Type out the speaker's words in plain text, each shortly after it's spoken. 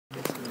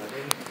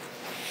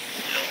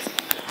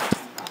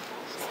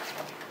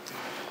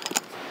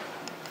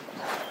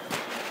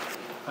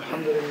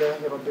الحمد لله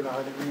رب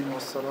العالمين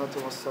والصلاة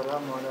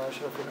والسلام على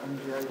أشرف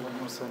الأنبياء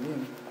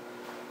والمرسلين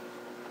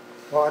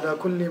وعلى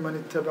كل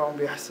من اتبعهم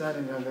بإحسان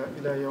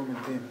إلى يوم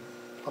الدين.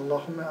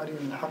 اللهم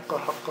أرني الحق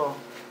حقا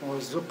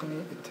وارزقني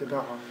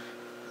اتباعه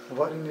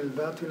وأرني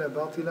الباطل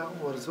باطلا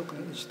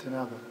وارزقني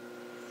اجتنابه.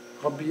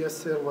 ربي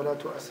يسر ولا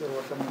تؤسر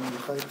وتمم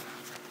بالخير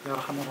يا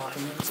أرحم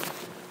الراحمين.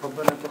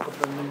 ربنا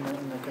تقبل منا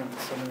إنك أنت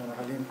السميع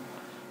العليم.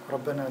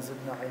 ربنا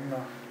زدنا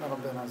علما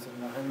ربنا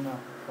زدنا علما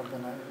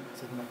ربنا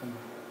زدنا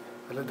علما.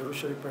 على درود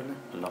شريف पढ़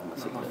اللهم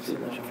صل على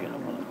سيدنا شفيعنا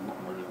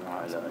محمد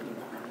وعلى آله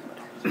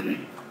محمد.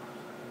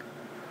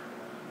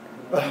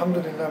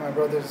 Alhamdulillah, my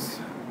brothers,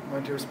 my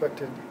dear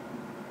respected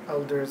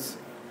elders,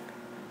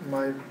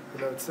 my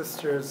beloved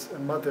sisters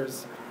and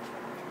mothers.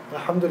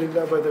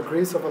 Alhamdulillah, by the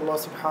grace of Allah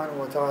subhanahu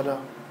wa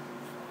ta'ala,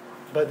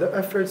 by the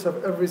efforts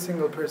of every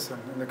single person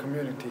in the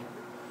community.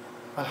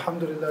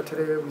 Alhamdulillah,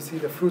 today we see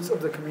the fruits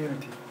of the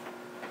community.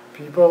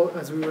 People,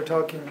 as we were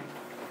talking,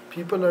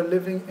 people are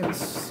living in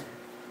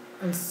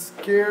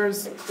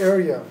scarce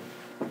area,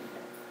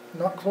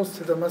 not close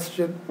to the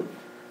masjid.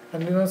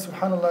 And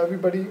subhanAllah,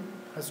 everybody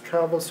has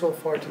traveled so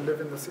far to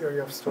live in this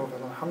area of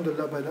Stouffville.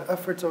 Alhamdulillah, by the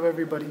efforts of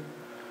everybody,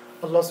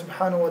 Allah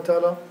subhanahu wa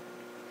ta'ala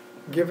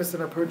gave us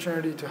an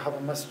opportunity to have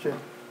a masjid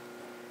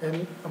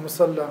in a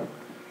musalla.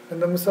 In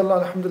the musalla,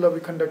 alhamdulillah,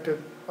 we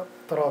conducted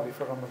Tarawih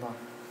for Ramadan.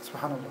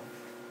 Subhanallah.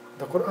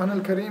 The Quran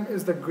al-Kareem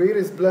is the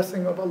greatest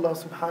blessing of Allah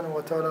subhanahu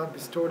wa ta'ala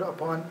bestowed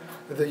upon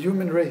the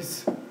human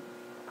race.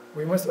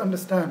 We must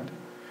understand.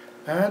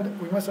 And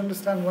we must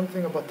understand one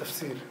thing about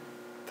Tafseer.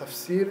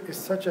 Tafseer is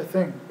such a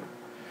thing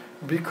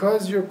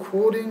because you're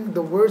quoting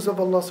the words of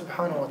Allah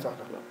subhanahu wa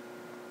ta'ala.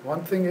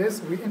 One thing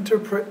is, we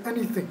interpret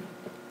anything.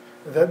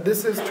 That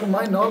this is, to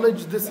my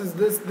knowledge, this is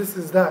this, this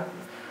is that.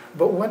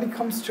 But when it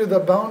comes to the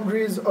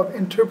boundaries of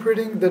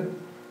interpreting the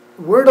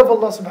word of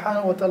Allah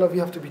subhanahu wa ta'ala, we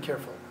have to be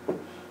careful.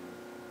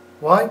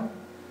 Why?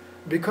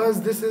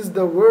 Because this is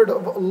the word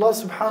of Allah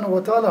subhanahu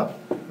wa ta'ala,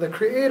 the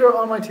Creator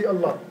Almighty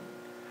Allah.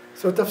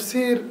 So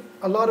tafsir,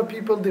 a lot of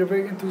people, they're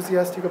very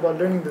enthusiastic about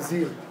learning the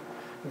zeal.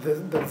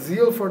 The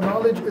zeal for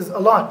knowledge is a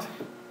lot.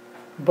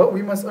 But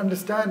we must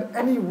understand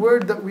any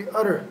word that we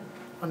utter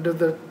under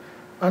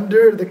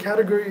the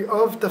category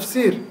of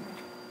tafsir.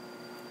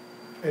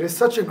 It is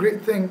such a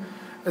great thing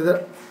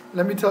that,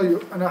 let me tell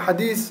you, in a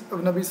hadith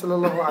of Nabi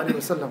sallallahu alayhi wa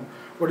sallam,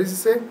 what does he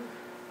say?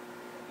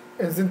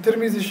 It's in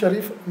Tirmidhi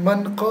Sharif,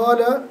 man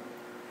qala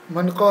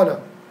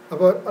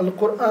about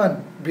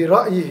al-Quran bi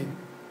ra'yihi.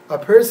 A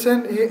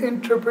person, he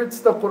interprets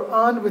the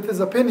Quran with his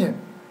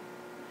opinion.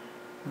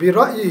 Bi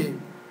ra'yihi.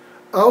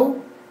 Aw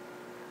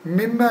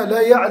mimma la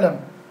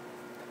ya'lam.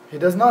 He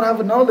does not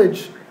have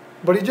knowledge,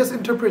 but he just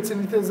interprets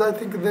and he says, I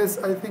think this,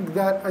 I think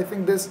that, I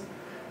think this.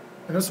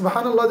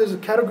 Subhanallah, there's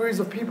categories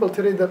of people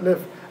today that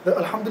live. That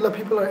alhamdulillah,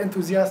 people are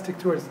enthusiastic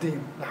towards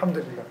deen.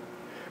 Alhamdulillah.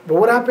 But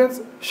what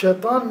happens?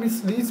 Shaitan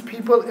misleads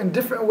people in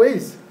different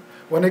ways.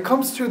 When it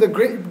comes to the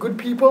great good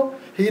people,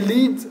 he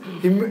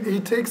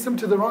takes them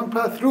to the wrong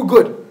path through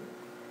good.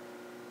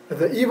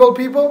 The evil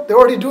people, they're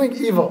already doing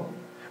evil.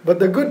 But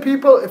the good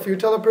people, if you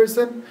tell a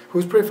person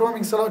who's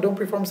performing salah, don't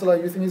perform salah,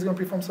 you think he's going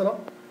to perform salah?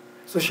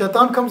 So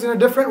shaitan comes in a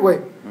different way.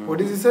 What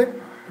does he say?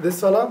 This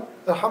salah,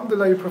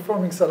 alhamdulillah, you're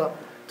performing salah.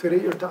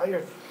 Today you're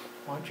tired.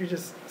 Why don't you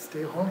just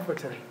stay home for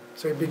today?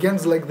 So it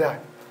begins like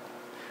that.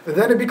 And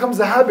then it becomes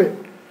a habit.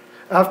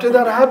 After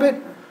that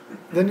habit,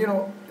 then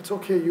it's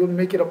okay, you'll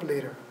make it up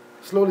later.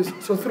 Slowly.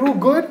 So through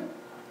good,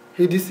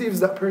 he deceives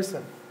that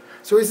person.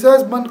 So he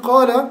says, man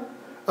qala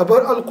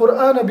about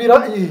al-Qur'an bi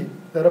ra'yihi.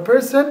 That a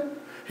person,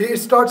 he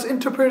starts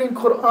interpreting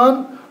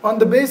Quran on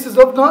the basis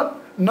of not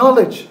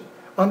knowledge,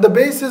 on the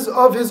basis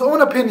of his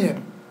own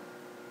opinion.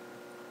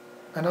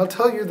 And I'll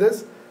tell you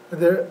this,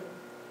 there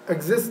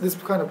exists this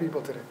kind of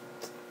people today.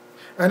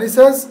 And he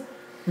says,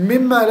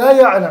 mimma la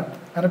ya'lam.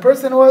 And a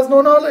person who has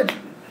no knowledge,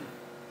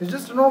 he's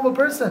just a normal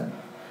person.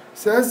 He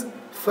says,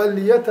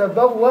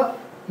 فَلْيَتَبَوَّأْ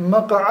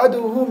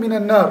مَقْعَدُهُ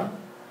مِنَ النَّارِ.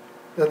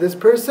 That this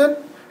person,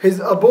 his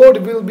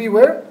abode will be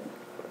where?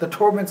 The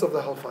torments of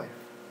the hellfire.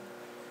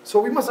 So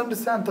we must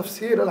understand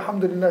tafsir,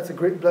 alhamdulillah, it's a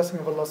great blessing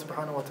of Allah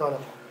subhanahu wa ta'ala.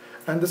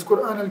 And this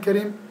Quran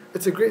al-Kareem,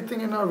 it's a great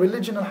thing in our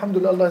religion,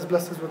 alhamdulillah, Allah has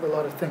blessed us with a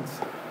lot of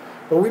things.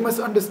 But we must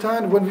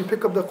understand when we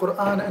pick up the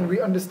Quran and we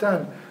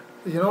understand,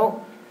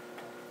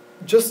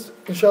 just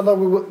inshallah,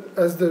 we will,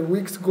 as the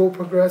weeks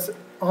progress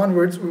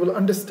onwards, we will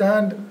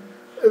understand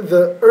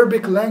the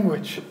Arabic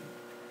language.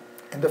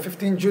 In the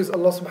 15 juz,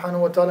 Allah subhanahu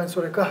wa ta'ala in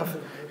Surah Kahf,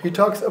 He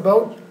talks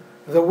about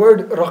the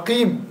word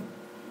raqim.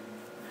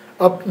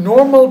 A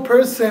normal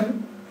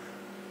person,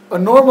 a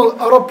normal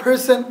Arab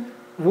person,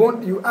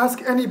 you ask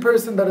any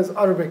person that is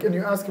Arabic and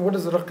you ask him what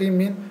does raqim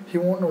mean, he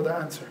won't know the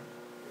answer.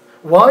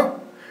 Why?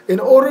 In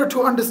order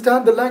to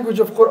understand the language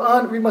of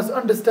Quran, we must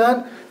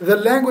understand the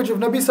language of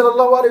Nabi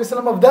sallallahu alayhi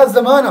wa sallam of that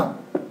zamana.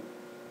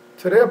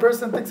 Today a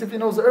person thinks if he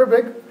knows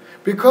Arabic,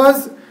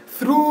 because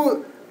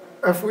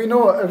if we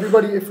know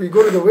everybody, if we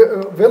go to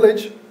the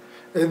village,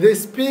 they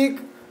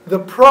speak the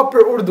proper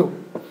Urdu.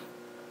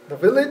 The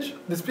village,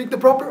 they speak the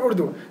proper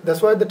Urdu.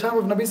 That's why at the time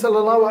of Nabi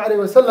sallallahu alayhi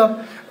wa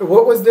sallam,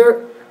 what was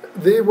there?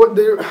 what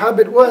their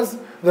habit was,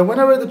 that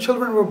whenever the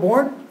children were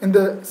born in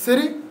the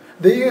city,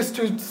 they used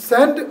to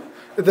send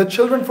the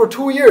children for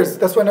 2 years.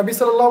 That's why Nabi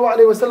sallallahu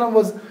alaihi wasallam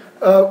was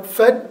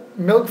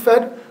milk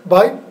fed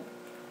by,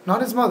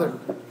 not his mother,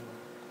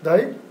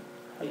 by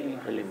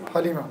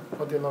Halima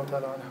radiallahu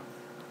ta'ala anha.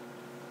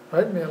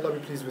 Right? May Allah be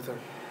pleased with her.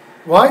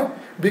 Why?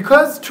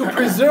 Because to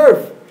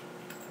preserve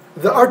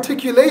the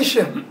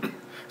articulation,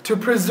 to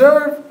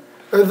preserve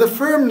the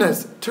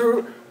firmness,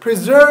 to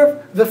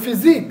preserve the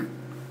physique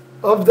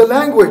of the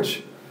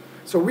language.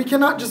 So we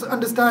cannot just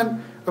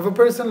understand, if a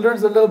person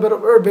learns a little bit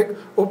of Arabic,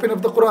 open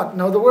up the Quran.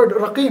 Now the word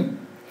Raqim.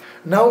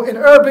 Now in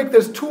Arabic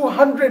there's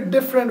 200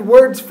 different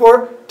words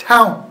for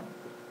town.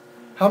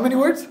 How many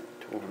words?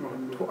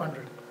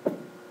 200.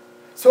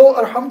 So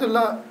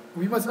alhamdulillah,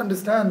 we must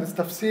understand this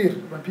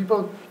tafseer. When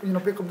people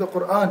pick up the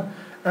Quran,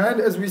 and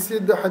as we see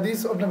the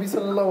hadith of Nabi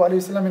sallallahu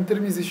alayhi wa sallam in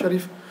Tirmizi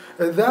Sharif,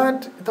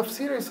 that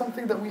tafseer is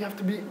something that we have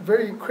to be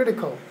very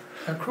critical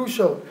and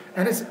crucial,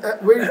 and it's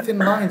at very thin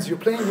lines. You're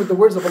playing with the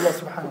words of Allah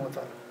subhanahu wa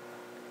ta'ala.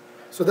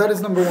 So that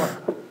is number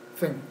one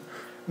thing.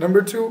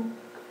 Number two,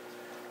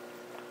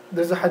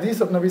 there's a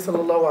hadith of Nabi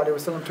sallallahu alayhi wa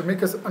sallam to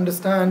make us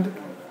understand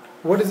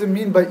what does it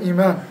mean by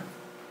iman.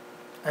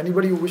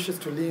 Anybody who wishes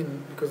to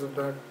lean because of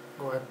that,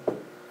 go ahead.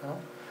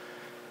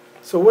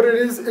 So what it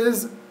is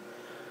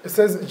it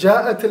says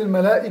جاءت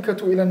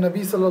الملائكة إلى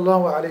النبي صلى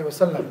الله عليه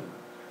وسلم.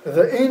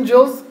 The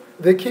angels,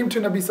 they came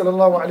to Nabi صلى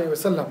الله عليه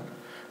وسلم.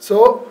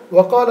 So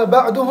وقال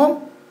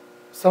بعضهم,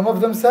 some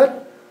of them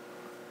said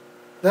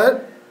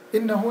that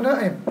إنه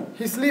نائم,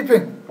 he's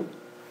sleeping.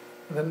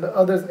 And then the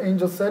others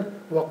angels said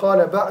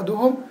وقال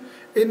بعضهم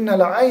إن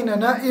العين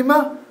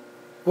نائمة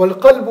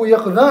والقلب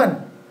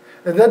يقظان.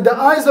 That the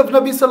eyes of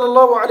Nabi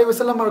sallallahu alaihi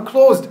wasallam are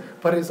closed,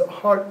 but his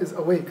heart is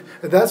awake.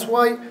 That's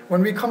why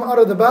when we come out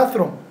of the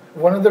bathroom,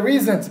 one of the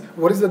reasons,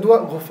 what is the dua?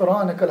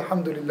 غفرانك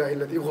الحمد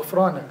لله الذي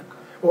غفرانك.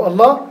 Oh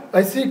Allah,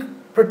 I seek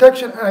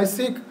protection and I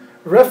seek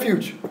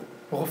refuge.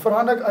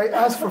 غفرانك, I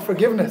ask for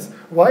forgiveness.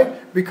 Why?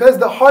 Because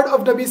the heart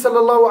of Nabi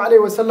sallallahu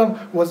alaihi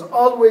wasallam was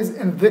always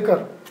in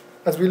dhikr,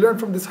 as we learn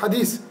from this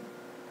hadith.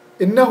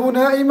 إنه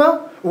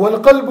نائمة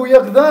والقلب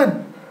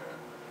يقظان.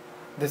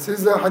 This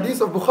is the hadith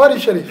of Bukhari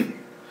Sharif.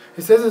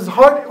 He says his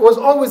heart was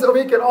always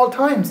awake at all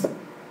times.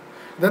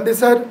 Then they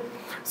said,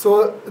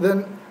 so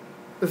then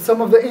some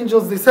of the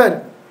angels, they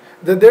said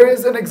that there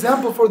is an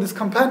example for this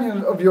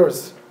companion of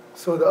yours.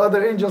 So the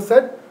other angel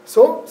said,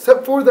 so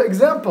set forth the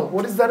example.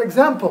 What is that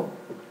example?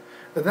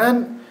 And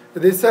then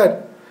they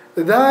said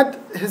that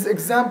his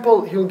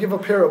example, he'll give a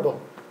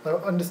parable. Now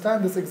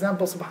understand this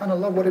example,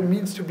 subhanAllah, what it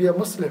means to be a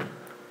Muslim.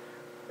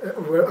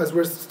 As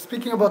we're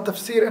speaking about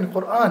tafseer and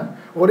Quran,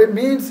 what it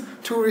means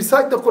to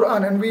recite the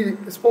Quran, and we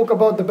spoke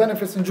about the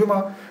benefits in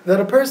Jummah, that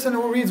a person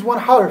who reads one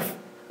harf,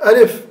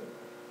 alif,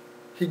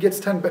 he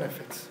gets 10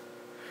 benefits.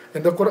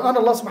 In the Quran,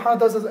 Allah subhanahu wa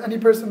ta'ala says any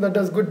person that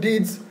does good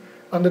deeds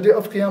on the day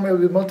of Qiyamah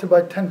will be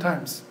multiplied 10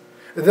 times.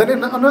 Then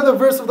in another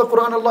verse of the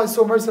Quran, Allah is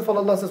so merciful,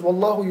 Allah says,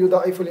 Wallahu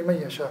yuda'ifu liman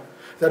yasha.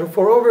 That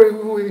for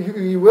whoever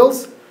He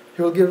wills,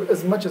 He will give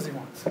as much as He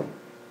wants.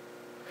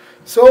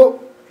 So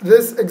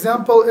this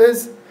example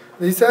is,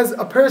 he says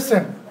a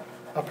person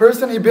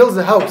he builds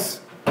a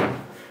house.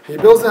 He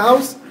builds a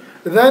house,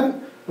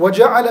 then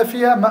وَجَعَلَ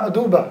فِيهَا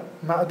مَأْدُوبَةً.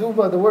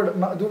 Ma'duba, the word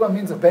ma'duba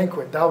means a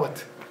banquet,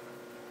 dawat.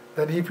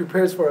 Then he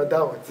prepares for a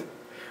dawat.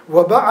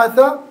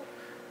 وَبَعَثَ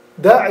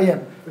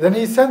دَاعِيًا. Then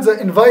he sends an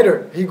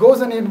inviter. He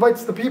goes and he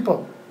invites the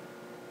people.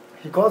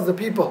 He calls the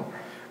people.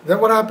 Then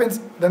what happens?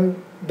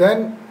 Then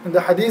in the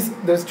hadith,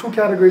 there's two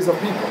categories of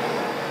people.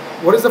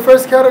 What is the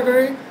first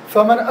category?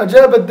 فَمَنْ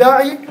أَجَابَ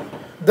الدَّاعِي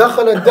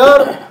دَخَلَ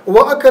الدَّارِ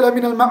وَأَكَلَ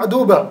مِنَ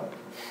الْمَعْدُوبَةِ.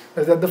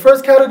 Is that the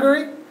first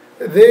category?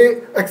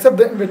 They accept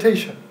the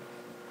invitation.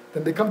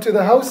 Then they come to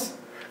the house,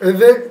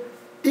 they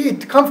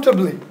eat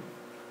comfortably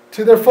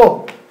to their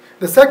full.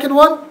 The second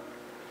one,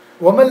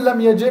 وَمَنْ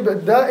لَمْ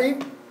يَجِبْ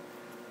الدَّاعِ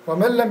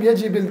وَمَنْ لَمْ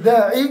يَجِبِ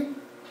الدَّاعِ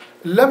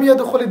لَمْ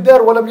يَدْخُلِ الدَّارِ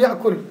وَلَمْ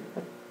يَأْكُلْ.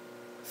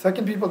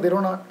 Second people, they do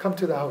not come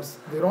to the house.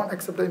 They don't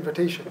accept the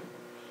invitation.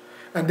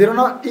 And they do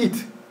not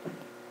eat.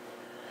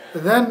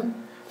 Then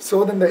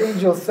the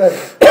angel said,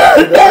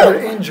 the other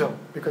angel,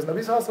 because Nabi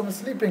Sallallahu Alaihi Wasallam is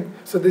sleeping,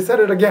 so they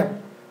said it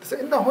again. They said,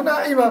 إِنَّهُ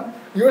نَائِمَةٌ.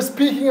 You're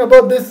speaking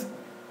about this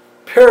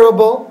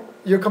parable.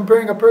 You're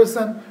comparing a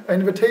person, an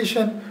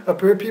invitation,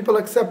 people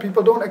accept,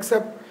 people don't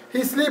accept.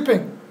 He's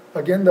sleeping.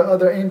 Again, the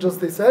other angels,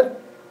 they said,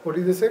 what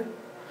did they say?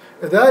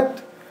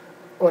 That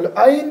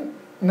وَالْعَيْنِ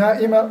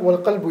نَائِمَةٌ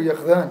وَالْقَلْبُ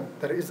يَغْذَانِ.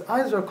 That his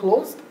eyes are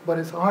closed, but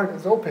his heart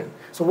is open.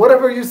 So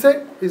whatever you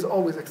say, he's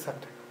always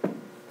accepting.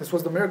 This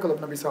was the miracle of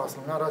Nabi Sallallahu Alaihi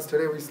Wasallam. Not us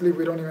today, we sleep,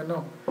 we don't even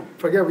know.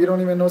 Forget, we don't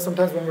even know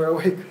sometimes when we're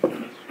awake.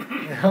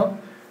 And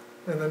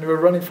then we're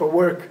running for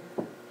work.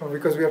 Or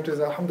because we have to,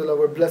 alhamdulillah,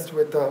 we're blessed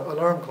with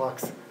alarm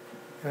clocks.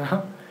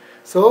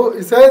 So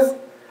he says,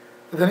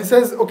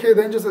 okay,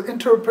 the angel says,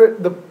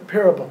 interpret the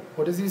parable.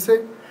 What does he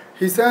say?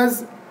 He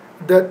says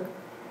that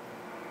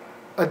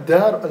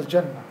Ad-Dar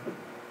al-Jannah,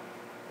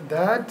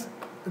 that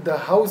the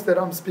house that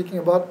I'm speaking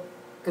about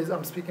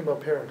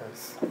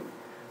paradise.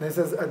 Then he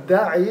says,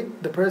 Ad-da'i,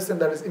 the person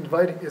that is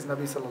inviting is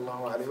Nabi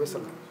sallallahu alayhi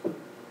wasallam.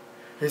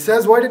 He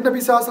says, why did Nabi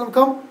sallallahu alayhi wasallam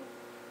come?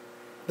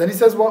 Then he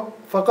says,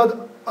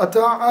 فَقَدْ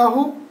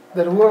أَتَاعَهُ,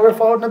 that whoever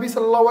followed Nabi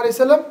sallallahu alayhi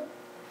wasallam,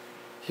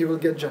 he will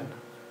get Jannah.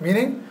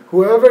 Meaning,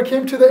 whoever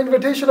came to the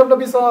invitation of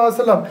Nabi sallallahu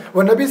alayhi wasallam,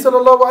 when Nabi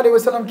sallallahu alayhi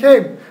wasallam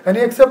came and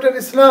he accepted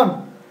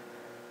Islam,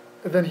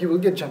 then he will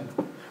get Jannah.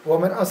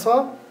 وَمَنْ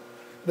أَصَى,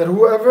 that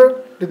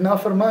whoever did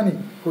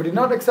nafarmani, who did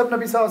not accept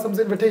Nabi sallallahu alayhi wasallam's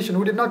invitation,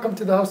 who did not come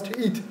to the house to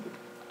eat,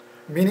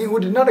 meaning who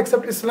did not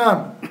accept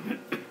Islam,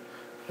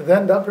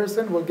 then that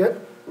person will get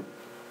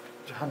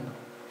Jahannam.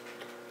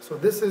 So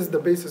this is the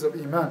basis of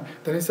Iman.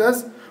 Then he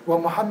says,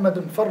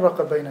 وَمُحَمَّدٌ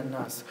فَرَّقَ بَيْنَ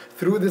النَّاسِ.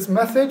 Through this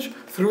message,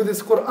 through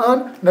this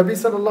Quran, Nabi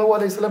sallallahu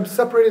alayhi wasallam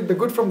separated the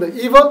good from the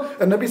evil,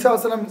 and Nabi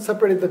sallallahu alayhi wasallam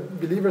separated the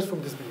believers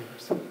from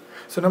disbelievers.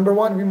 So number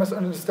one, we must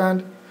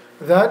understand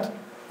that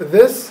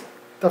this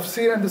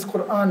tafsir and this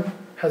Quran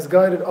has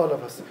guided all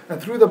of us.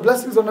 And through the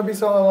blessings of Nabi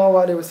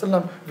sallallahu alayhi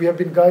wasallam, we have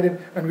been guided,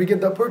 and we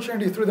get the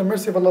opportunity through the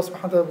mercy of Allah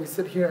subhanahu wa ta'ala, we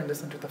sit here and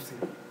listen to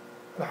tafsir.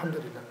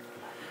 Alhamdulillah.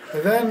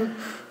 And then,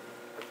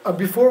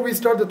 before we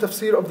start the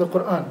tafsir of the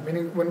Quran,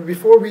 meaning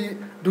before we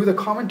do the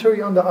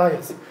commentary on the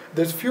ayahs,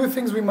 there's few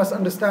things we must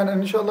understand,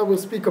 and inshallah we'll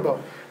speak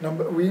about.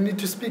 We need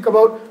to speak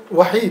about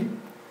wahi,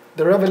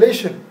 the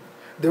revelation.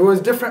 There was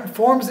different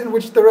forms in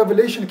which the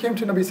revelation came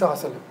to Nabi sallallahu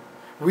alaihi wasallam.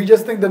 We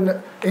just think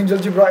that Angel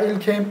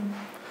Jibreel came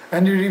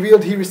and he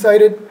revealed, he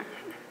recited,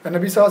 and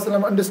Nabi sallallahu alaihi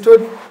wasallam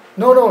understood.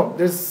 No,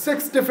 there's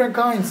 6 different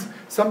kinds.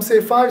 Some say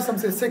 5, some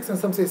say 6, and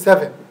some say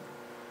 7.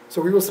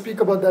 So we will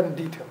speak about that in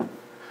detail.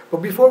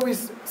 But before we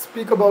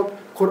speak about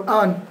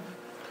Quran,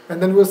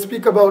 and then we'll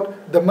speak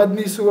about the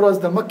Madni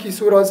surahs, the Makki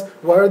surahs,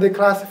 why are they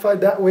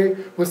classified that way?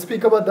 We'll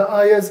speak about the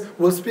ayahs,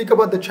 we'll speak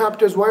about the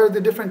chapters, why are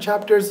the different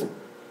chapters?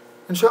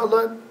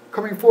 Inshallah,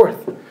 coming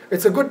forth.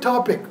 It's a good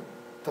topic.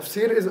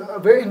 Tafsir is a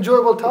very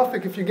enjoyable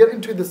topic if you get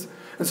into this.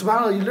 And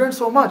subhanAllah, you learn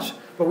so much.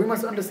 But we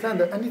must understand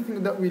that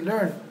anything that we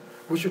learn,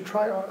 we should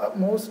try our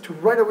utmost to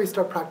right away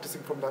start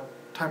practicing from that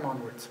time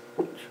onwards.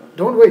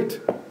 Don't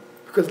wait.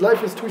 Because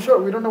life is too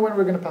short. We don't know when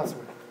we're going to pass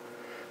away.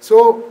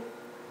 So,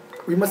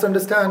 we must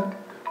understand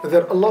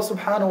that Allah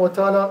subhanahu wa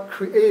ta'ala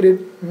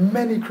created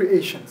many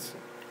creations.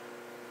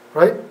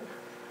 Right?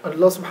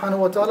 Allah subhanahu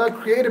wa ta'ala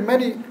created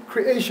many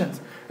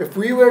creations. If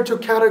we were to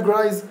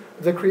categorize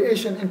the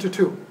creation into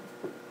 2,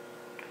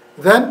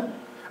 then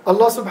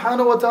Allah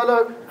subhanahu wa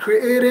ta'ala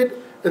created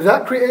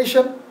that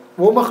creation,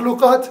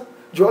 وَمَخْلُقَاتٍ,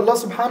 Allah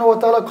subhanahu wa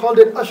ta'ala called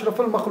it أَشْرَفُ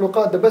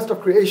الْمَخْلُقَات, the best of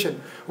creation.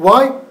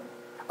 Why?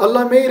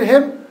 Allah made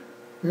them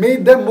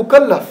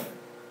mukallaf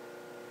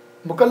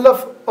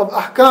of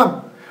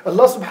ahkam.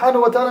 Allah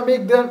subhanahu wa ta'ala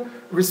made them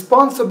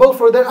responsible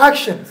for their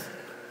actions.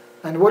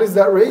 And what is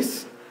that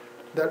race?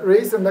 That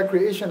race and that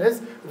creation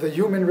is the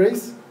human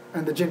race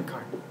and the jinn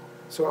kind.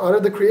 So out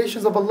of the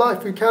creations of Allah,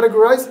 if we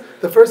categorize,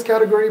 the first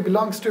category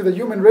belongs to the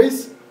human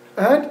race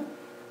and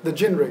the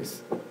jinn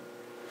race.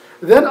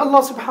 Then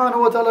Allah subhanahu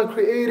wa ta'ala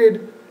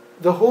created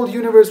the whole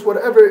universe,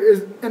 whatever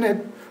is in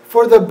it,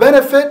 for the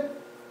benefit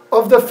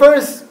of the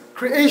first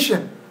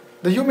creation,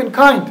 the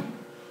humankind.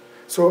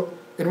 So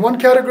in one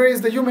category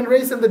is the human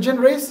race and the jinn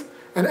race,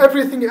 and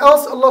everything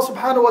else Allah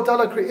subhanahu wa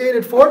ta'ala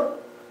created for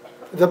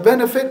the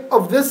benefit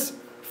of this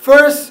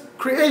first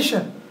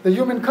creation, the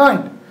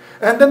humankind.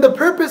 And then the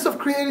purpose of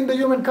creating the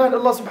humankind,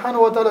 Allah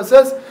subhanahu wa ta'ala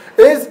says,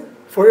 is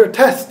for your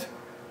test.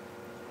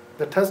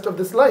 The test of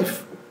this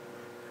life.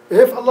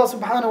 If Allah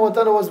subhanahu wa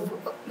ta'ala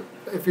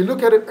if you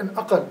look at it in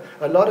aqal,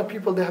 a lot of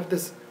people, they have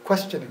this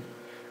questioning.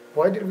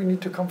 Why did we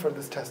need to come for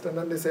this test? And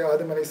then they say,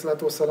 Adam alayhi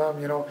salatu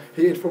wasalam,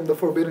 he ate from the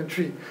forbidden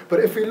tree.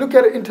 But if we look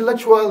at it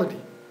intellectually,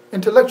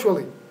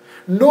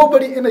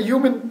 nobody in a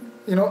human,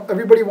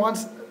 everybody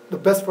wants the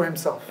best for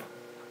himself.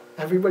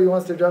 Everybody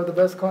wants to drive the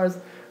best cars,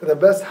 the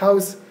best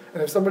house,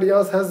 and if somebody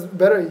else has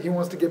better, he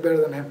wants to get better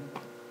than him.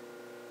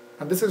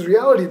 And this is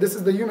reality, this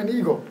is the human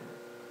ego.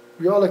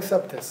 We all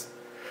accept this.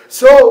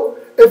 So,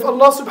 if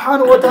Allah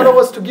subhanahu wa ta'ala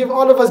was to give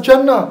all of us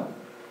Jannah,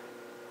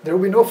 there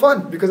will be no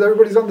fun, because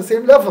everybody's on the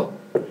same level.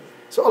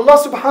 So Allah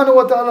subhanahu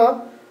wa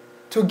ta'ala,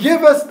 to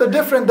give us the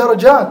different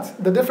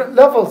darajat, the different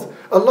levels,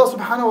 Allah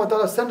subhanahu wa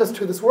ta'ala sent us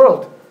to this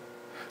world.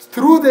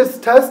 Through this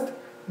test,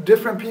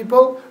 different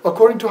people,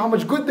 according to how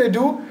much good they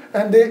do,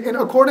 and in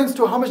accordance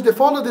to how much they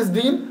follow this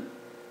deen,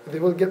 they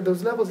will get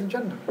those levels in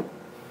Jannah.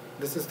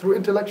 This is through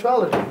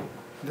intellectuality.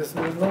 There's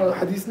no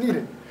hadith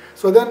needed.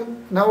 So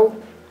then, now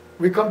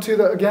we come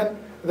to again,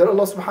 that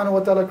Allah subhanahu wa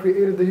ta'ala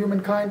created the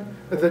humankind,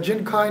 the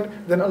jinn kind,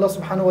 then Allah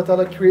subhanahu wa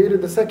ta'ala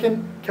created the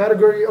second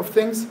category of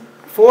things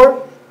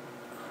for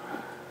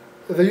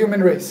the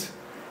human race.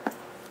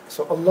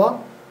 So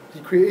Allah,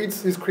 He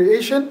creates His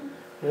creation.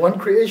 One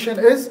creation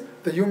is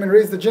the human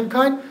race, the jinn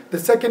kind. The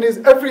second is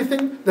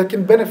everything that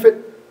can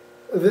benefit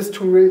these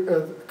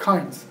two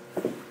kinds.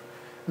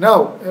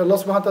 Now, Allah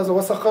subhanahu wa ta'ala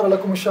says, وَسَخَّرَ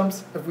لَكُمُ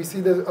الشَّمْسِ. If we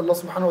see that Allah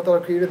subhanahu wa ta'ala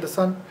created the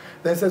sun,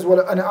 then He says,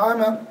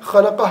 وَالْأَنْعَامَ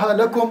خَلَقَهَا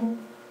لَكُمْ.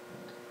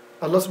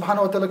 Allah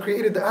subhanahu wa ta'ala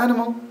created the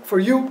animal for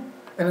you.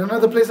 And in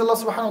another place Allah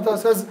subhanahu wa ta'ala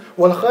says,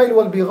 وَالْخَيْلِ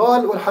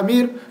وَالْبِغَالِ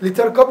وَالْحَمِيرِ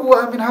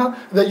لِتَرْكَبُوهَا مِنْهَا.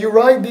 That you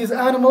ride these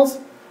animals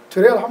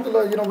Today,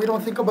 alhamdulillah, we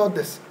don't think about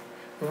this.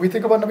 If we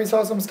think about Nabi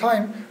Sallallahu Alaihi Wasallam's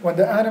time, when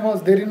the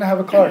animals, they didn't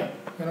have a car.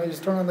 You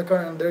just turn on the car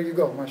and there you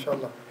go,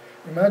 mashallah.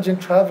 Imagine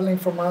traveling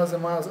for miles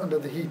and miles under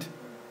the heat.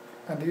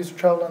 And they used to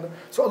travel on the...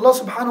 So Allah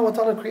subhanahu wa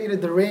ta'ala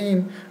created the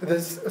rain, the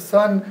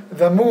sun,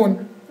 the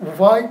moon.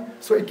 Why?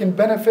 So it can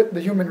benefit the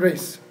human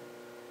race.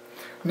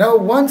 Now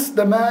once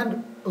the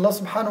man, Allah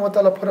subhanahu wa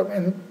ta'ala put him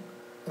in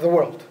the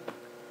world.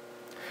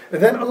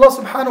 Then Allah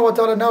subhanahu wa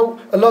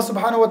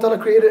ta'ala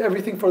created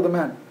everything for the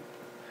man.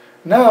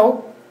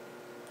 Now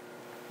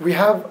we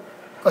have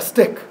a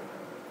stick,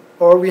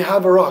 or we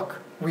have a rock,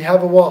 we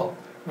have a wall,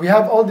 we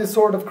have all these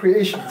sort of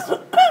creations.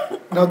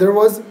 Now there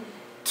was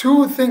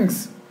two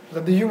things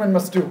that the human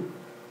must do.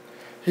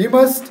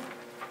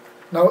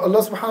 Now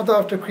Allah subhanahu wa ta'ala,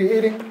 after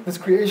creating this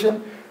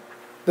creation,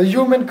 the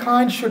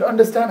humankind should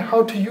understand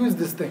how to use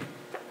this thing.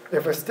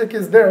 If a stick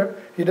is there,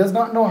 he does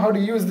not know how to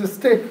use the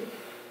stick,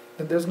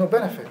 then there's no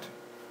benefit.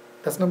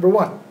 That's number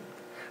one.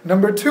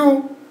 Number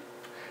two,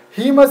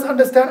 he must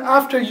understand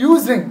after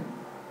using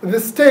the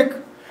stick,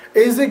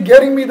 is it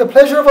getting me the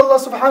pleasure of Allah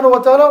subhanahu wa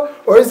ta'ala,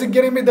 or is it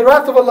getting me the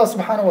wrath of Allah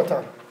subhanahu wa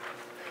ta'ala?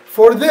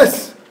 For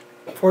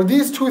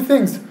these two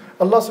things,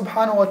 Allah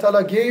subhanahu wa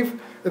ta'ala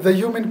gave the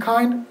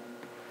humankind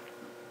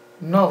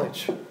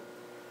knowledge.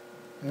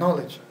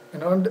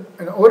 In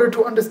order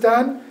to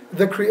understand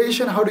the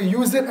creation, how to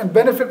use it and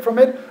benefit from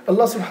it,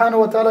 Allah subhanahu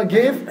wa ta'ala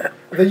gave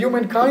the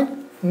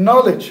humankind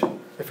knowledge.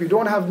 If we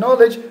don't have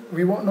knowledge,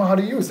 we won't know how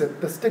to use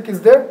it. The stick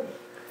is there.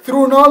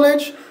 Through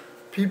knowledge,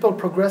 people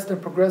progressed,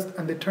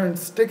 and they turned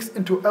sticks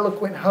into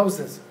eloquent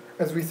houses,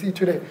 as we see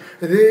today.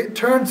 They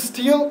turned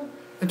steel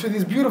into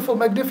these beautiful,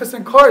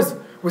 magnificent cars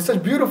with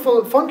such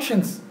beautiful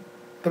functions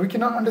that we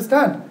cannot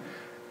understand.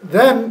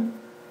 Then,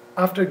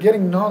 after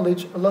getting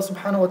knowledge, Allah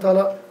subhanahu wa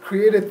ta'ala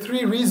created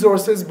three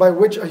resources by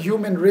which a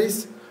human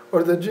race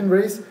or the jinn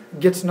race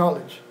gets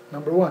knowledge.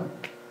 Number one,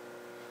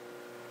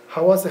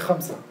 hawas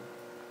khamsa.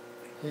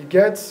 He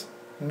gets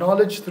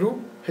knowledge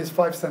through his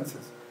five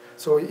senses.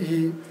 So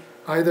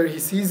either he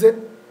sees it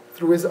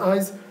through his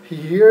eyes, he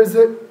hears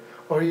it,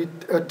 or he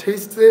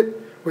tastes it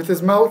with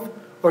his mouth,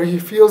 or he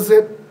feels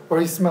it, or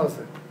he smells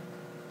it.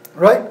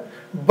 Right?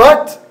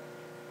 But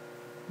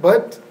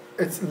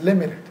it's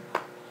limited.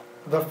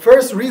 The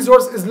first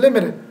resource is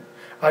limited.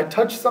 I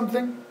touch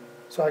something,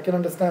 so I can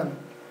understand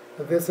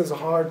that this is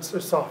hard or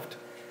soft.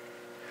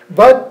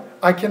 But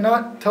I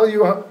cannot tell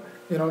you how,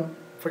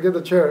 forget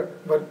the chair,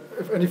 but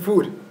if any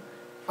food,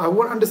 I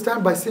won't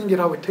understand by seeing it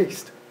how it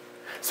tastes.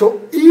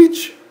 So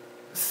each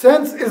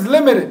sense is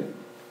limited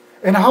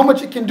in how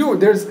much it can do.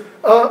 There's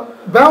a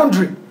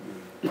boundary.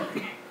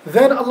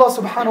 Then Allah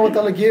subhanahu wa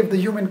ta'ala gave the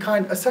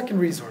humankind a second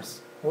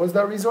resource. What was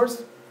that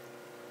resource?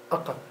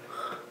 Aql.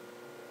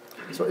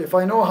 So if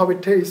I know how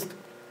it tastes,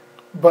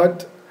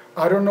 but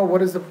I don't know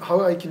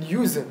how I can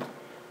use it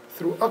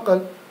through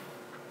aql,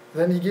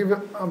 then He gave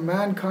a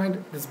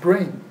mankind this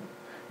brain,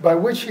 by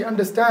which he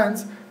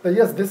understands that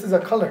yes, this is a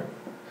color.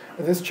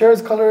 This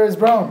chair's color is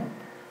brown.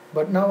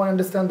 But now I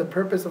understand the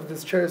purpose of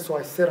this chair, so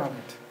I sit on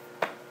it.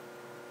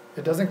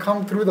 It doesn't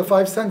come through the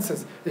five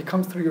senses. It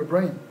comes through your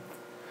brain.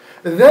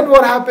 Then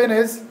what happened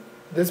is,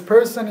 this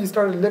person, he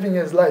started living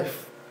his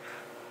life.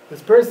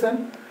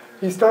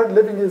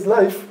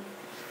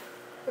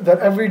 That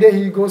every day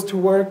he goes to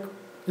work,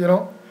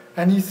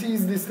 and he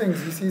sees these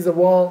things. He sees a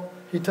wall,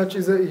 he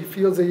touches it, he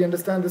feels it, he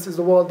understands this is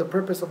the wall, the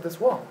purpose of this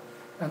wall.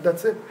 And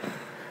that's it.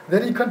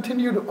 Then he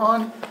continued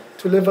on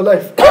to live a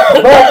life.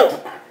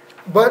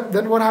 But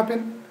then what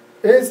happened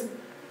is,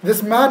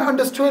 this man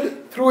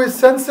understood through his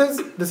senses,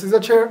 this is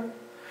a chair.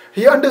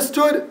 He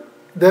understood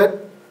that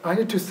I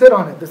need to sit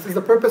on it. This is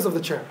the purpose of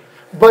the chair.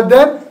 But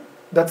then,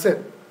 that's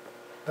it.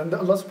 Then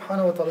Allah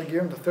subhanahu wa ta'ala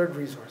gave him the third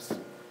resource.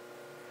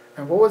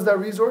 And what was that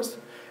resource?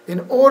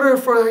 In order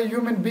for a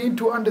human being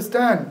to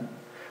understand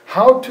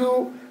how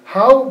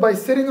by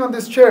sitting on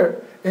this chair,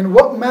 in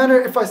what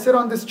manner if I sit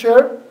on this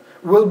chair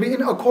will be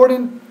in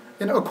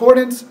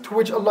accordance to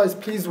which Allah is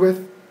pleased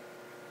with.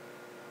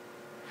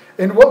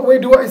 In what way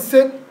do I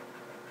sit?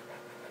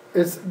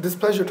 It's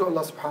displeasure to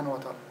Allah subhanahu wa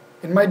ta'ala.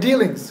 In my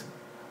dealings,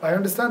 I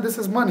understand this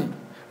is money.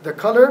 The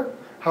color,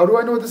 how do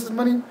I know this is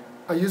money?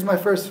 I use my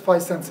first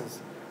five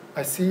senses.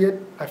 I see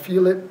it, I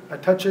feel it, I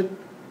touch it,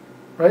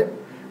 right?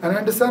 And I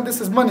understand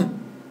this is money.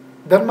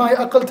 Then my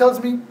aql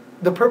tells me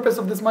the purpose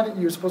of this money,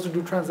 you're supposed to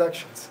do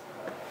transactions.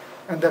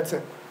 And that's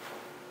it.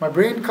 My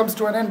brain comes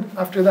to an end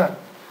after that.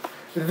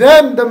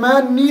 Then the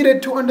man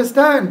needed to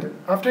understand,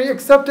 after he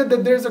accepted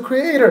that there's a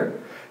creator,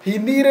 he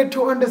needed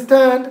to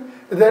understand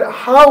that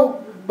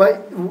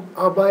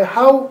by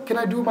how can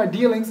I do my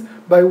dealings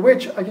by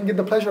which I can get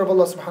the pleasure of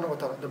Allah subhanahu wa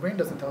ta'ala. The brain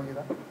doesn't tell you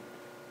that.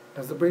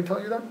 Does the brain tell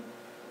you that?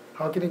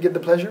 How can you get the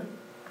pleasure?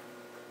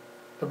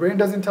 The brain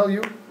doesn't tell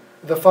you.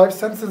 The five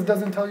senses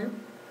doesn't tell you.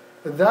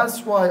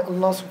 That's why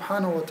Allah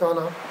subhanahu wa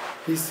ta'ala,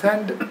 He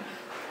sent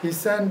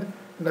Nabi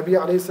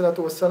alayhi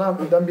salatu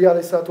wasalam and Anbiya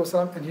alayhi salatu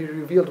wasalam, and He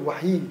revealed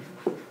wahi,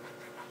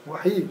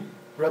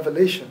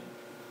 revelation.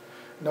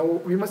 Now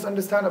we must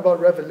understand about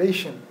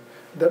revelation.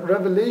 That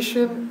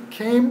revelation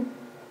came,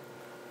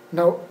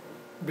 now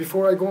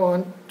before I go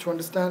on to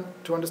understand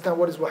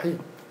what is wahi,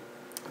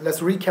 let's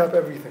recap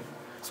everything.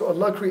 So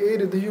Allah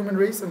created the human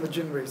race and the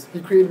jinn race.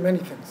 He created many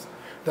things.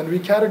 Then we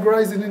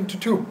categorize it into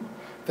two,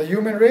 the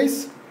human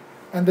race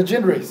and the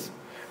jinn race.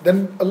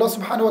 Then Allah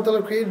subhanahu wa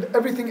ta'ala created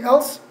everything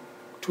else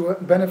to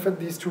benefit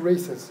these two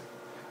races.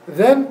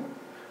 Then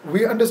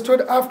we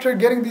understood, after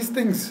getting these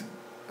things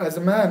as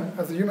a man,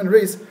 as a human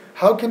race,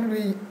 how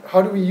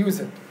do we use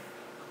it?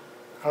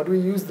 How do we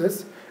use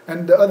this?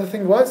 And the other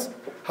thing was,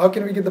 how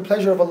can we get the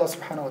pleasure of Allah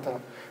subhanahu wa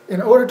ta'ala?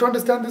 In order to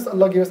understand this,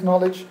 Allah gave us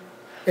knowledge.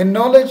 In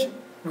knowledge,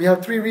 we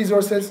have three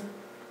resources.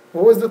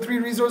 What was the three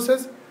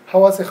resources?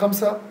 Hawas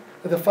khamsa,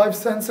 the five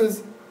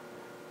senses.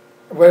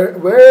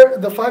 Where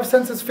the five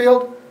senses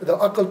failed, the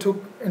aql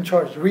took in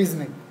charge,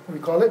 reasoning. We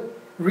call it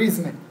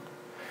reasoning.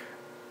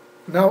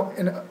 Now,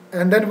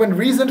 and then when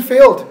reason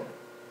failed,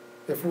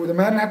 if the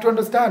man had to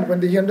understand,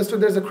 when he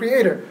understood there's a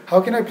creator,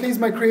 how can I please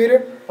my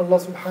creator? Allah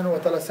subhanahu wa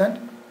ta'ala sent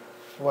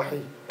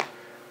wahi.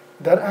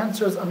 That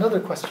answers another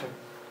question.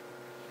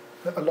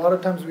 A lot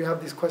of times we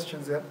have these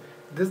questions that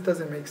this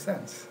doesn't make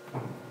sense.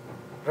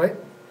 Right?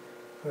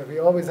 We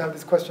always have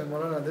this question,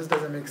 Moulana, this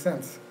doesn't make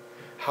sense.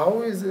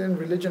 How is it in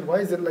religion? Why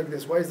is it like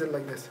this? Why is it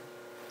like this?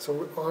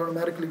 So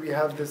automatically we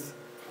have this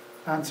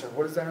answer.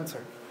 What is the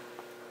answer?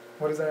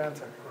 What is our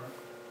answer?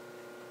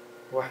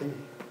 Wahi.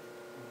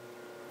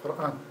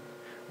 Quran.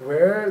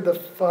 Where the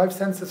five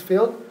senses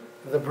failed,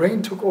 the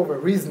brain took over,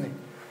 reasoning.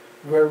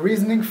 Where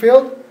reasoning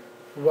failed,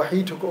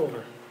 wahi took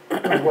over.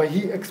 And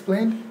wahi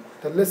explained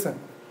that, listen,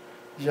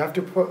 you have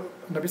to put,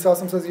 Nabi Sallallahu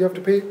Alaihi Wasallam says you have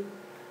to pay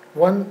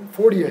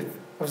 1/40th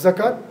of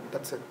zakat.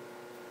 That's it.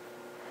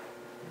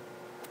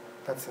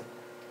 That's it.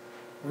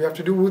 We have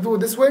to do wudu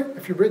this way.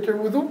 If you break your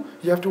wudu,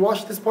 you have to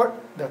wash this part.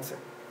 That's it.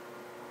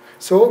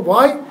 So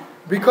why?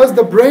 Because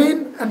the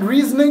brain and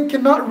reasoning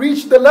cannot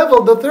reach the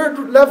level, the third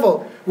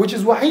level, which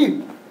is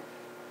wahi.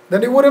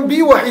 Then it wouldn't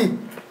be wahi.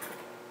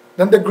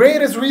 Then the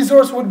greatest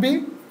resource would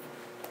be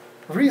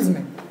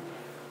reasoning.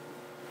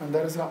 And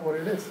that is not what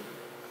it is.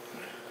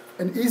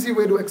 An easy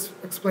way to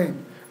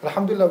explain.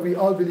 Alhamdulillah, we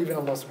all believe in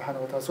Allah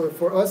subhanahu wa ta'ala. So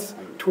for us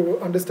to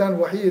understand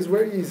wahi is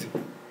very easy.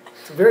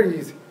 It's very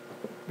easy.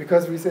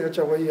 Because we say,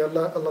 Acha wahi,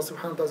 Allah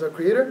subhanahu wa ta'ala is our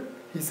creator.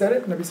 He said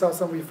it, Nabi Sallallahu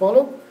Alaihi Wasallam we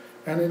follow.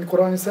 And in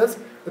Quran it says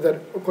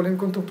that قُلْ إِن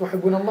كُنْتُمْ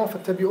تُحِبُّونَ اللَّهَ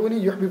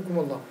فَاتَّبِعُونِي يُحْبِبْكُمُ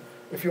اللَّهُ.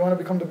 If you want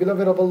to become the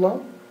beloved of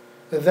Allah,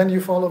 then you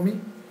follow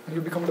me and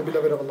you become the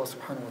beloved of Allah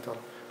subhanahu wa ta'ala.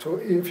 So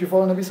if you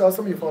follow Nabi Sallallahu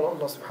Alaihi Wasallam, you follow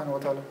Allah subhanahu wa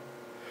ta'ala.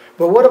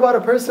 But what about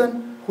a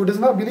person who does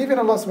not believe in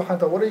Allah subhanahu wa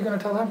ta'ala? What are you going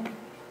to tell him?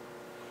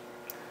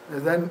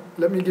 Then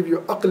let me give you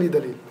aqli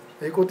dalil.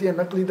 Ek hoti hai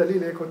naqli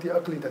dalil, ek hoti hai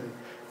aqli dalil.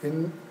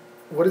 In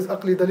what is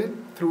aqli dalil?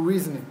 Through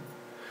reasoning.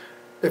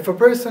 If a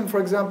person, for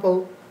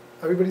example,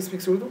 everybody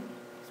speaks Urdu?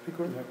 Speak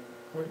Urdu?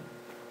 Yeah.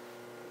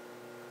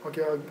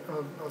 Okay,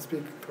 I'll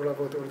speak thoda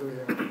bahut Urdu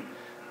here.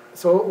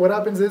 So what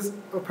happens is,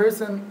 a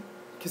person,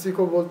 kisi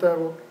ko bolta hai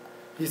wo,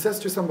 he says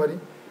to somebody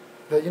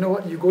that, you know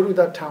what, you go to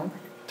that town,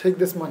 take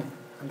this money,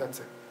 and that's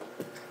it.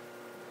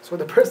 So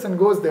the person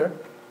goes there.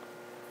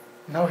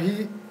 Now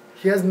he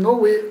has no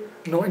way,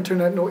 no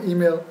internet, no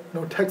email,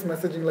 no text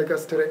messaging like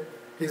us today.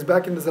 He's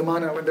back in the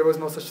zamana when there was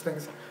no such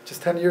things.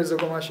 Just 10 years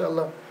ago,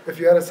 mashallah, if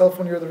you had a cell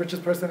phone, you're the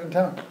richest person in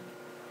town.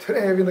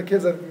 Today, even the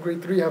kids at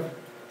grade 3 have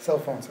cell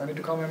phones. I need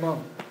to call my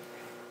mom.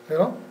 You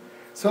know?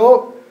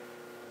 So,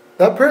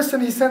 that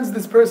person, he sends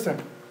this person.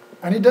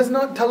 And he does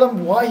not tell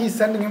him why he's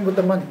sending him with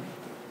the money.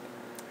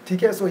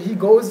 So he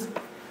goes,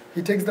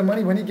 he takes the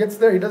money. When he gets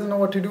there, he doesn't know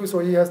what to do. So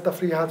he has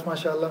tafrihat,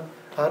 mashallah.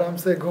 Aram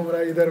se ghum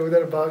raha hai, idhar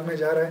udhar, baag mein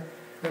ja raha hai.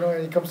 You know,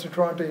 and he comes to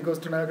Toronto, he goes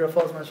to Niagara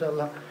Falls,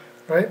 mashallah.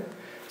 Right?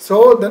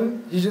 So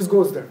then he just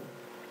goes there.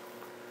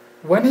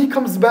 When he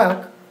comes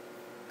back,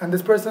 and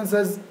this person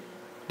says,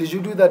 did you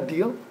do that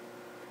deal?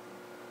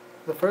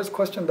 The first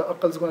question the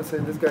aql is going to say,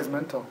 this guy's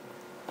mental.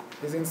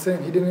 He's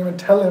insane. He didn't even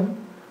tell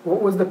him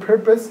what was the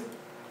purpose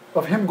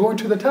of him going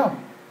to the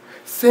town.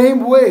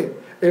 Same way,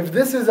 if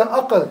this is an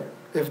aql,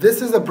 if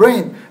this is a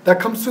brain that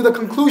comes to the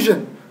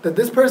conclusion that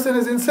this person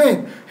is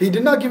insane, he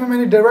did not give him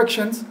any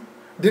directions,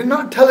 did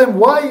not tell him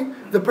why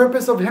the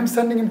purpose of him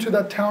sending him to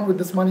that town with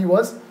this money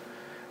was,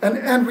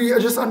 and we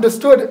just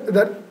understood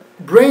that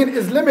brain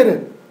is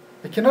limited.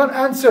 It cannot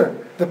answer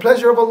the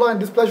pleasure of Allah and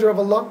displeasure of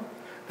Allah.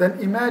 Then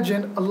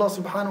imagine Allah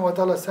subhanahu wa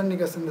ta'ala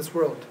sending us in this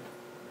world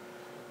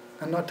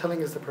and not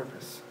telling us the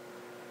purpose.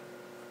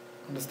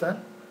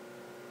 Understand?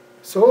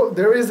 So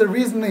there is a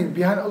reasoning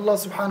behind Allah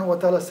subhanahu wa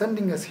ta'ala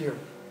sending us here.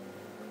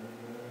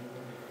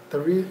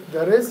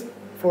 That is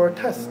for a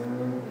test.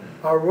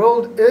 Our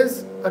world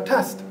is a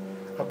test.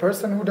 A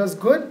person who does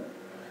good,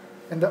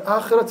 in the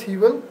akhirat he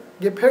will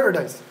get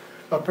paradise.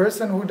 A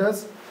person who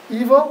does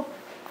evil,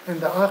 in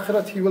the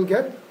akhirat he will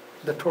get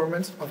the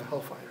torments of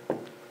hellfire.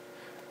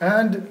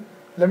 And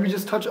let me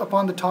just touch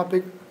upon the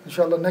topic.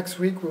 Inshallah, next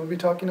week we'll be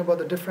talking about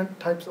the different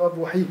types of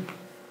wahi.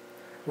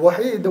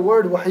 Wahi, the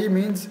word wahi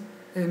means,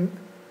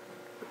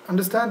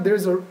 understand there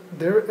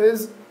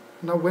is,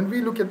 now when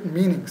we look at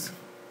meanings,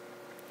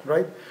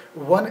 right?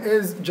 One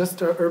is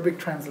just a Arabic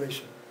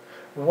translation.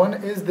 One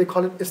is, they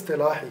call it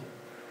istilahi.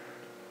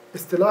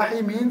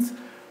 Istilahi means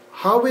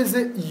how is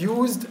it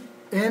used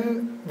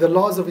in the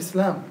laws of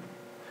Islam?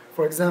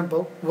 For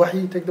example,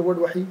 wahi, take the word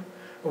wahi.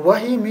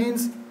 Wahi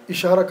means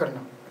ishara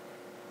karna.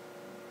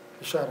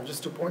 Ishara,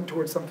 just to point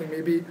towards something,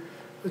 maybe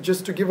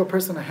just to give a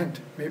person a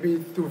hint, maybe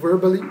through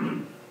verbally,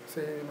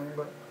 say,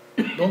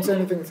 don't say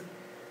anything.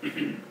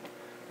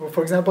 Well,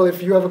 for example,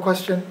 if you have a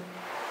question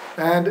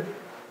and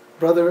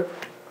brother,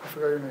 I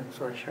forgot your name,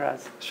 sorry.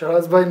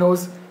 Shiraz bhai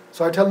knows.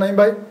 So I tell Naim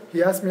bhai,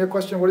 he asked me a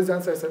question, what is the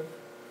answer? I said.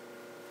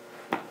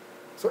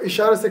 So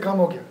ishara se kaam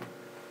ho gaya.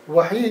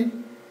 Wahi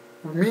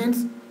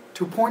means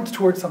to point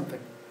towards something.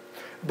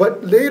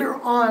 But later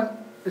on,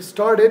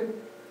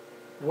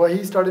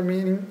 wahi started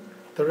meaning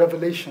the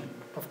revelation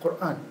of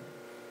Quran.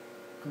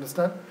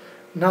 Understand?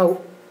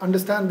 Now,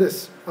 understand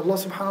this. Allah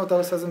subhanahu wa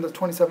ta'ala says in the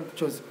 27th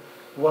juz,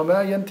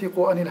 وَمَا يَنْتِقُ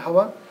عَنِ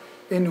الْهَوَىٰ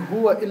إِنْ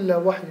هُوَ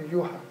إِلَّا وَحْيُ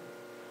يُوحَىٰ.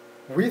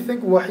 We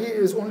think wahi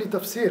is only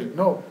tafseer.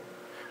 No.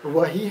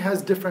 Wahi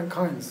has different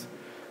kinds.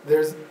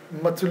 There's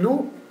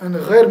matlu and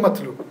ghair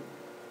matlu.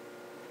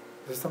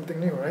 There's something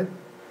new, right?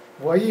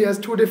 Wahi has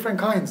two different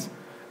kinds.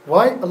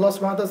 Why? Allah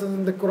subhanahu wa ta'ala says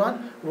in the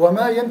Quran,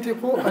 وَمَا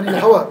يَنْتِقُ عَنِ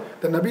الْهَوَىٰ.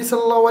 The Nabi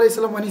sallallahu alayhi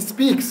wa sallam, when he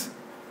speaks,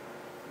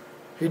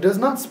 he does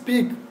not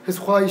speak his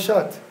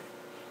khwahishat,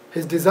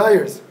 his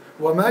desires.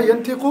 وَمَا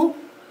يَنْتِقُ.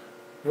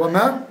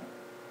 وَمَا,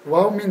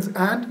 wow means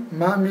and,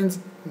 ma means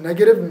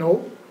negative,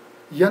 no.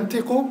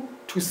 Yantiqu,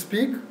 to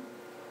speak.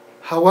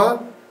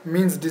 Hawa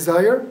means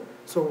desire.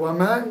 So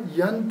وَمَا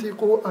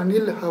يَنْتِقُ عَنِ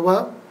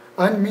الْهَوَىٰ.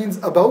 An means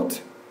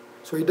about.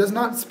 So he does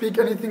not speak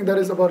anything that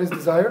is about his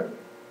desire.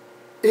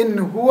 In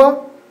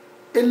huwa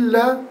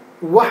illa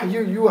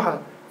wahyu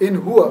yuha.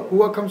 In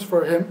huwa comes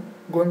for him.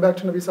 Going back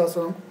to Nabi sallallahu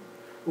alaihi wasallam.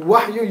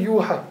 Wahyu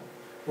yuha.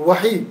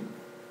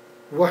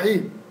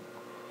 Wahi.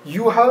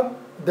 Yuha,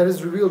 that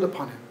is revealed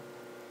upon him.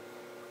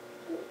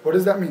 What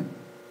does that mean?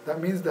 That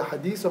means the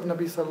hadith of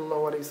Nabi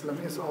sallallahu alaihi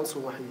wasallam is also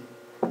wahi.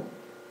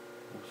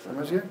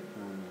 Samajhiye?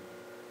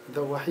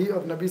 The wahi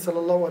of Nabi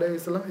sallallahu alaihi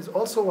wasallam is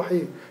also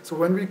wahi. So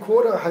when we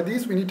quote a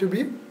hadith, we need to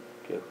be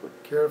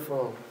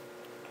careful.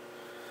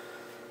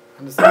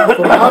 Understand?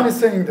 Quran is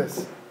saying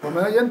this.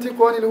 وَمَا يَنْتِقُ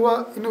عَنِ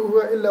الْهَوَىٰ إِنْ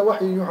هُوَ إِلَّا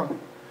وَحْيٌ يُوحَىٰ.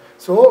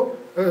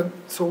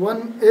 So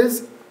one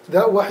is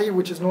that wahi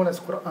which is known as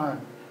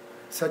Quran.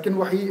 Second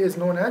wahi is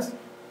known as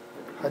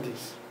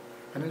hadith.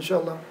 And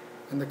inshallah,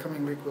 in the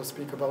coming week we'll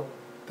speak about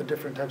the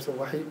different types of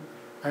wahi.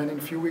 And in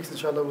a few weeks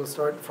inshallah we'll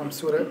start from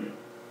Surah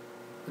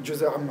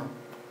Juz' Amma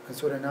and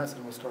Surah Nas,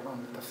 and we'll start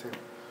on the Tafseer.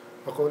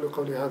 أقول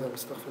قولي هذا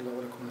واستغفر الله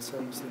ولكم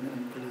ولسائر المسلمين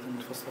من كل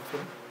ذنب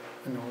فاستغفروه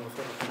إنه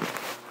غفور رحيم.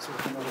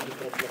 سبحان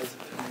ربك رب العزة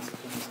عما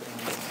يصفون وسلام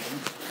على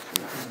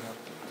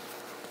المرسلين.